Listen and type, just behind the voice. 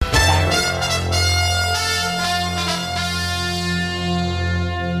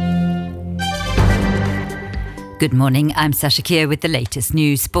Good morning, I'm Sasha Keir with the latest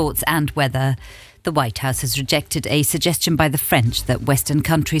news, sports and weather. The White House has rejected a suggestion by the French that Western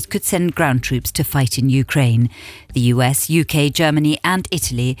countries could send ground troops to fight in Ukraine. The US, UK, Germany and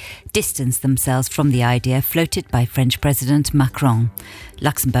Italy distanced themselves from the idea floated by French President Macron.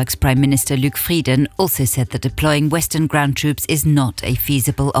 Luxembourg's Prime Minister Luc Frieden also said that deploying Western ground troops is not a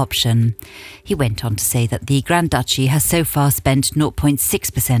feasible option. He went on to say that the Grand Duchy has so far spent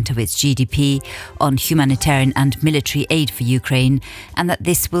 0.6% of its GDP on humanitarian and military aid for Ukraine, and that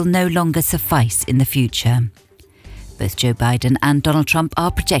this will no longer suffice in the future. Both Joe Biden and Donald Trump are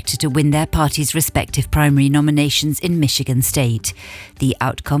projected to win their parties' respective primary nominations in Michigan state. The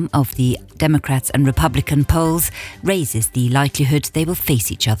outcome of the Democrats and Republican polls raises the likelihood they will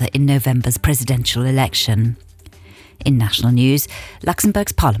face each other in November's presidential election. In national news,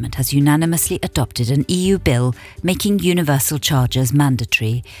 Luxembourg's parliament has unanimously adopted an EU bill making universal chargers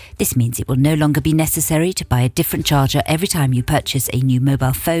mandatory. This means it will no longer be necessary to buy a different charger every time you purchase a new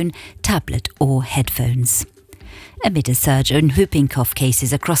mobile phone, tablet or headphones. Amid a surge in whooping cough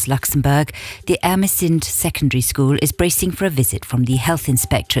cases across Luxembourg, the Ermesinde Secondary School is bracing for a visit from the health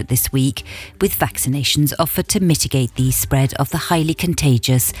inspectorate this week, with vaccinations offered to mitigate the spread of the highly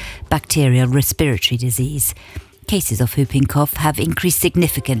contagious bacterial respiratory disease. Cases of whooping cough have increased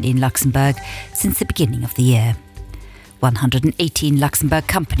significantly in Luxembourg since the beginning of the year. 118 Luxembourg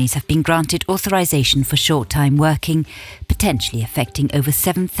companies have been granted authorisation for short-time working, potentially affecting over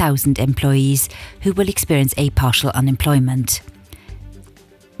 7,000 employees who will experience a partial unemployment.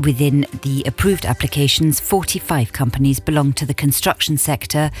 Within the approved applications, 45 companies belong to the construction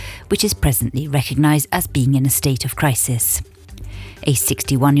sector, which is presently recognised as being in a state of crisis. A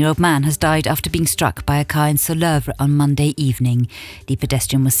 61-year-old man has died after being struck by a car in Soleuvre on Monday evening. The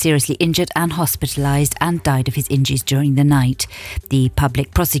pedestrian was seriously injured and hospitalised and died of his injuries during the night. The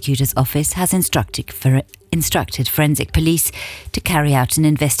Public Prosecutor's Office has instructed forensic police to carry out an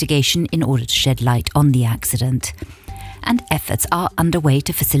investigation in order to shed light on the accident. And efforts are underway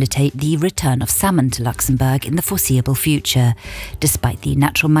to facilitate the return of salmon to Luxembourg in the foreseeable future. Despite the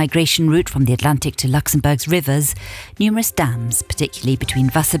natural migration route from the Atlantic to Luxembourg's rivers, numerous dams, particularly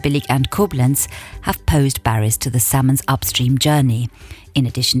between Wasserbillig and Koblenz, have posed barriers to the salmon's upstream journey. In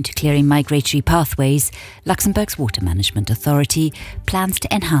addition to clearing migratory pathways, Luxembourg's Water Management Authority plans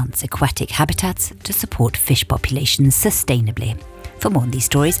to enhance aquatic habitats to support fish populations sustainably. For more on these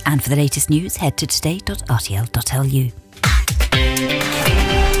stories and for the latest news, head to today.rtl.lu.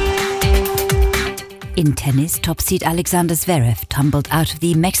 In tennis, top seed Alexander Zverev tumbled out of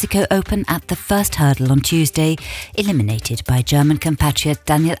the Mexico Open at the first hurdle on Tuesday, eliminated by German compatriot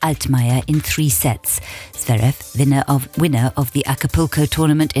Daniel Altmaier in 3 sets. Zverev, winner of the Acapulco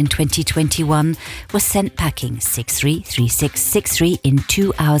tournament in 2021, was sent packing 6-3, 3-6, 6-3 in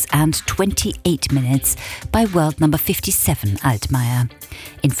 2 hours and 28 minutes by world number 57 Altmaier.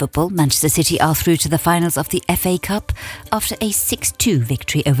 In football, Manchester City are through to the finals of the FA Cup after a 6-2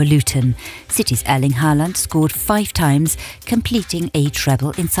 victory over Luton. City's Erling Haaland scored 5 times, completing a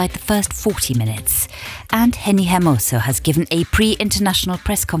treble inside the first 40 minutes. And Henny Hermoso has given a pre-international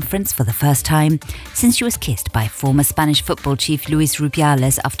press conference for the first time since she was kissed by former Spanish football chief Luis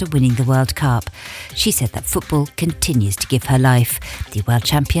Rubiales after winning the World Cup. She said that football continues to give her life. The world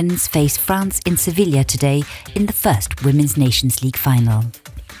champions face France in Sevilla today in the first Women's Nations League final.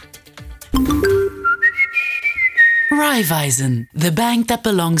 Raiffeisen, the bank that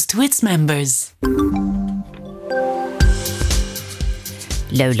belongs to its members.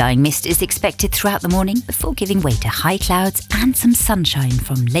 Low-lying mist is expected throughout the morning before giving way to high clouds and some sunshine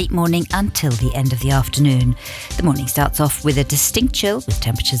from late morning until the end of the afternoon. The morning starts off with a distinct chill with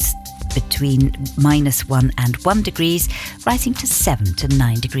temperatures between -1 and 1 degrees, rising to 7 to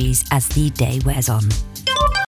 9 degrees as the day wears on.